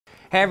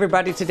Hey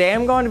everybody, today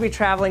I'm going to be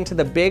traveling to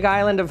the big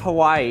island of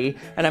Hawaii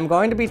and I'm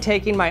going to be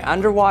taking my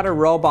underwater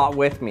robot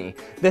with me.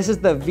 This is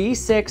the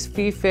V6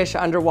 FIFISH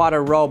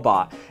underwater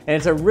robot and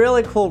it's a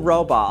really cool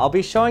robot. I'll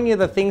be showing you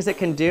the things it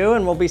can do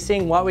and we'll be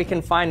seeing what we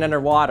can find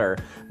underwater.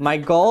 My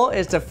goal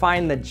is to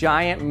find the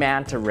giant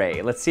manta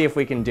ray. Let's see if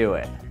we can do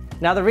it.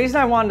 Now the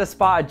reason I wanted to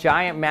spot a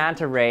giant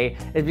manta ray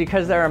is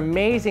because they're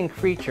amazing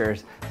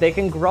creatures. They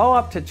can grow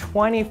up to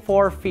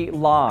 24 feet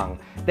long.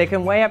 They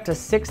can weigh up to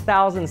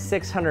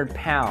 6,600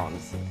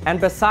 pounds. And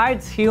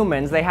besides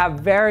humans, they have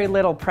very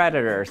little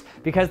predators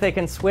because they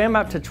can swim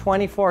up to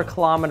 24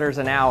 kilometers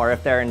an hour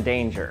if they're in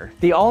danger.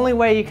 The only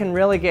way you can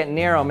really get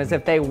near them is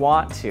if they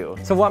want to.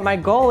 So what my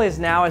goal is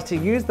now is to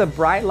use the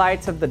bright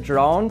lights of the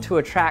drone to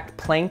attract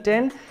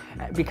plankton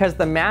because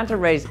the manta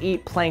rays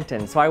eat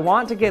plankton. So I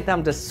want to get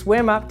them to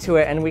swim up to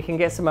it and we can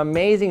get some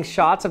amazing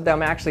shots of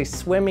them actually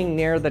swimming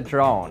near the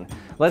drone.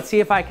 Let's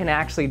see if I can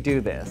actually do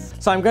this.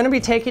 So I'm going to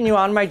be taking you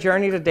on my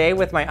journey today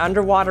with my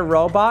underwater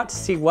robot to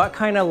see what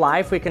kind of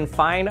life we can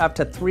find up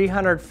to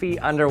 300 feet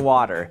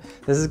underwater.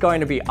 This is going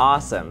to be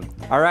awesome.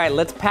 All right,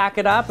 let's pack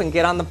it up and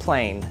get on the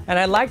plane. And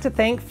I'd like to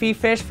thank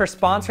FIFISH for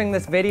sponsoring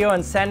this video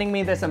and sending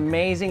me this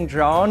amazing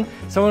drone.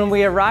 So when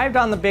we arrived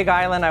on the big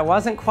island, I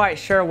wasn't quite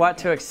sure what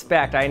to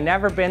expect. I'd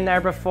never been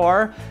there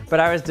before, but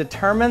I was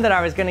determined that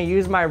I was going to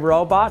use my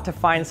robot to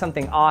find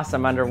something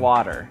awesome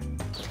underwater.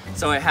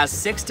 So it has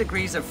 6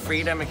 degrees of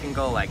freedom. It can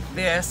go like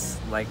this,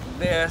 like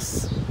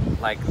this,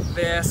 like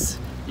this.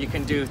 You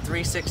can do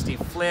 360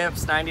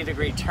 flips,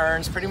 90-degree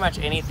turns, pretty much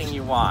anything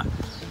you want.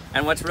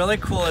 And what's really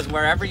cool is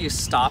wherever you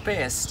stop it,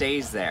 it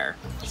stays there.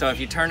 So if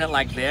you turn it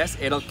like this,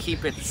 it'll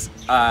keep its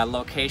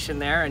location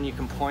there and you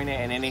can point it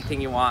in anything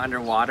you want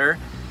underwater.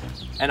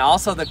 And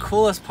also the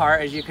coolest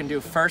part is you can do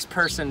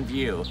first-person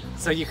view.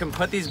 So you can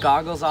put these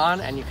goggles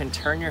on and you can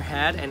turn your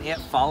head and it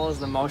follows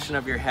the motion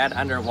of your head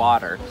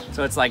underwater.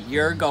 So it's like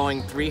you're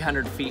going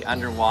 300 feet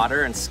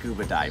underwater and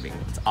scuba diving.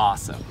 It's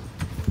awesome.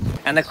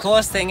 And the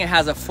coolest thing, it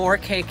has a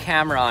 4K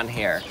camera on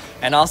here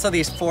and also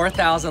these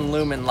 4,000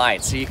 lumen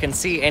lights. So you can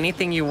see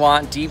anything you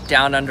want deep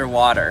down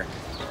underwater.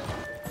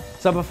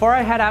 So before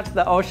I head out to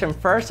the ocean,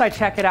 first I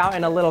check it out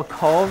in a little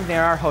cove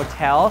near our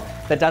hotel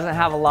that doesn't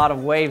have a lot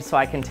of waves so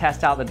I can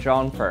test out the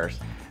drone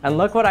first. And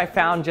look what I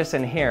found just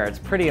in here. It's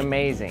pretty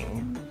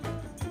amazing.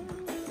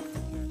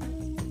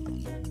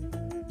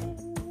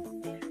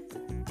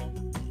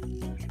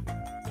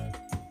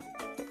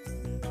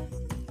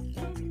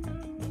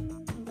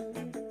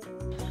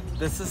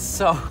 This is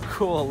so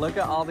cool. Look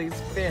at all these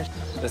fish.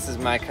 This is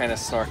my kind of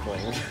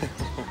snorkeling.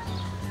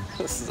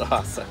 This is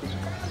awesome.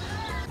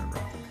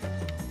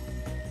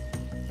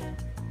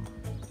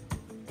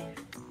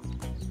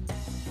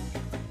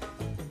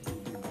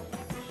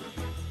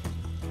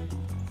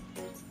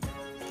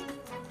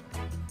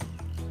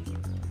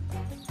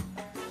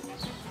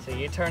 So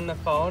you turn the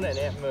phone and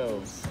it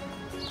moves.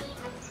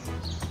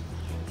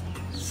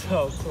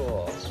 So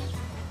cool.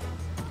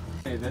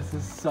 Hey, this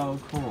is so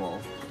cool.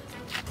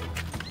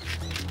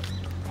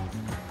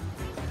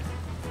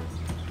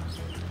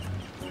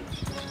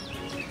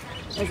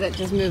 Is it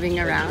just moving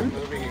around? It's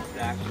moving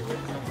exactly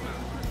with the mouth.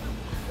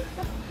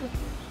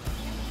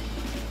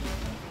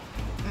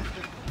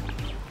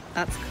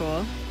 That's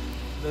cool.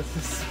 This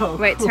is so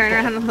Wait, cool. turn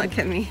around and look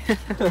at me.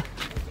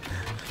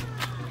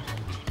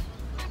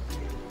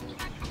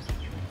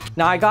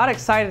 Now I got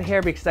excited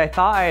here because I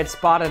thought I had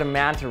spotted a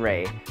manta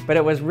ray, but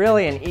it was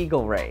really an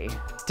eagle ray.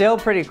 Still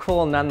pretty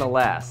cool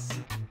nonetheless.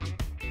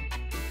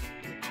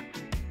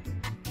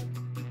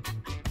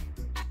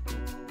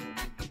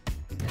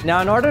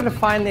 Now in order to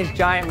find these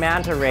giant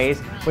manta rays,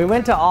 we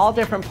went to all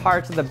different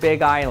parts of the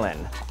big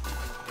island.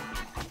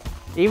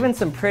 Even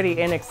some pretty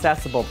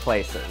inaccessible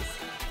places.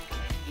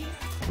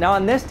 Now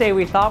on this day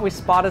we thought we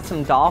spotted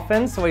some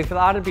dolphins, so we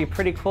thought it'd be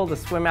pretty cool to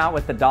swim out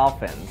with the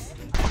dolphins.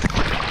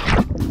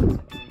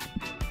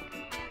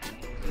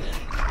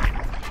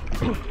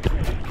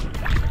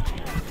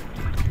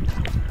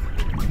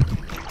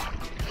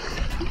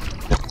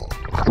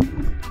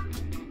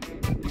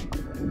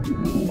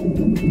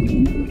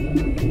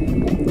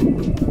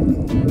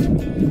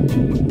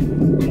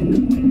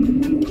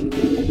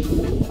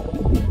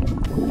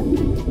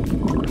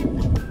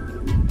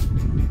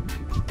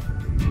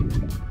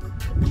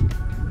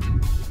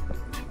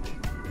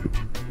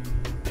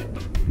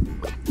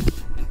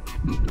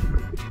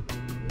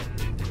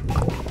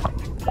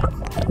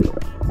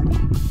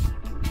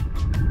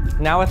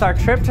 Now with our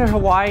trip to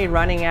Hawaii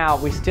running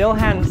out, we still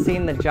hadn't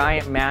seen the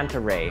giant manta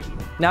ray.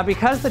 Now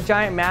because the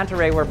giant manta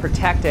ray were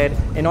protected,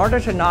 in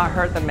order to not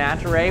hurt the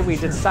manta ray, we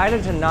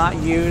decided to not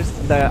use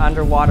the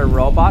underwater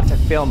robot to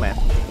film it.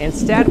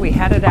 Instead, we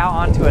headed out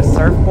onto a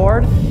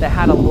surfboard that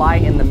had a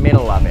light in the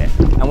middle of it,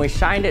 and we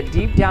shined it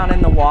deep down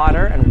in the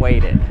water and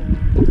waited.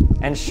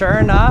 And sure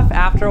enough,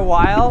 after a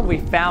while, we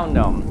found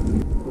them.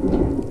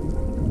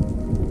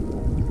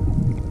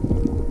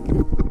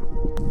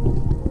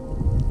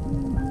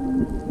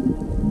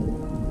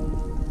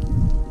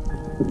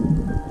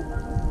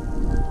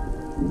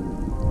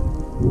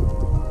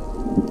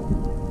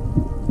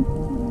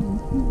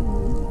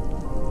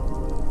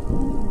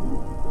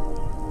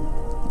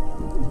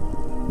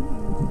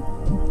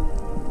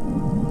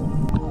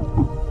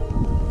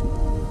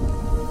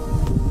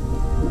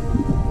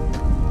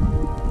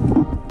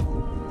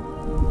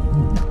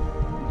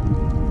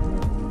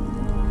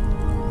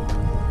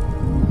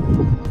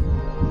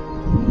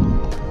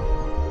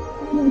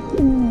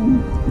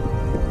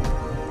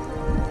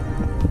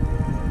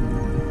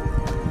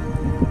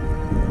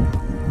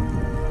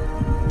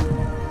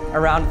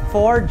 around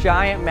 4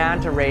 giant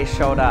manta rays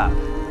showed up.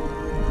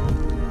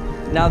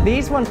 Now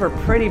these ones were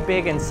pretty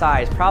big in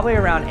size, probably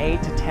around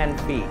 8 to 10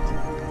 feet.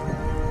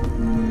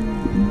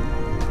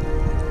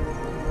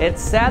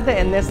 It's said that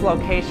in this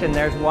location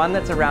there's one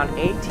that's around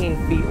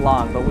 18 feet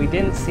long, but we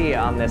didn't see it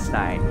on this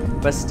night.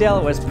 But still,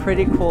 it was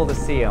pretty cool to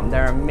see them.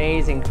 They're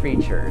amazing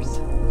creatures.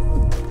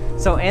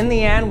 So in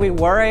the end, we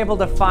were able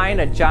to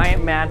find a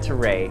giant manta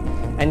ray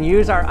and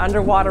use our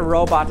underwater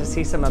robot to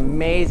see some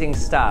amazing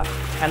stuff.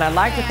 And I'd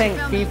like to thank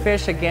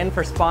FIFISH again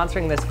for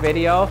sponsoring this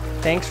video.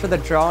 Thanks for the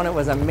drone. It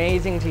was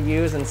amazing to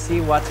use and see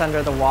what's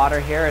under the water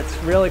here. It's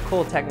really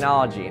cool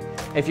technology.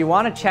 If you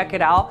want to check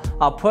it out,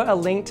 I'll put a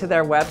link to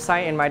their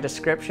website in my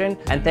description.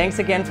 And thanks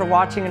again for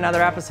watching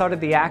another episode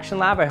of the Action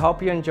Lab. I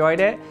hope you enjoyed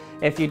it.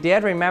 If you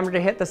did, remember to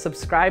hit the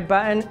subscribe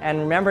button and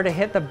remember to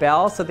hit the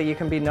bell so that you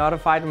can be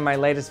notified when my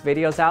latest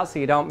videos out so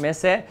you don't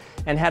miss it.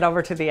 And head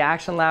over to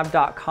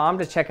theactionlab.com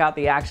to check out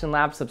the Action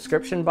Lab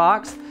subscription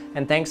box.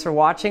 And thanks for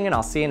watching, and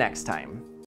I'll see you next time.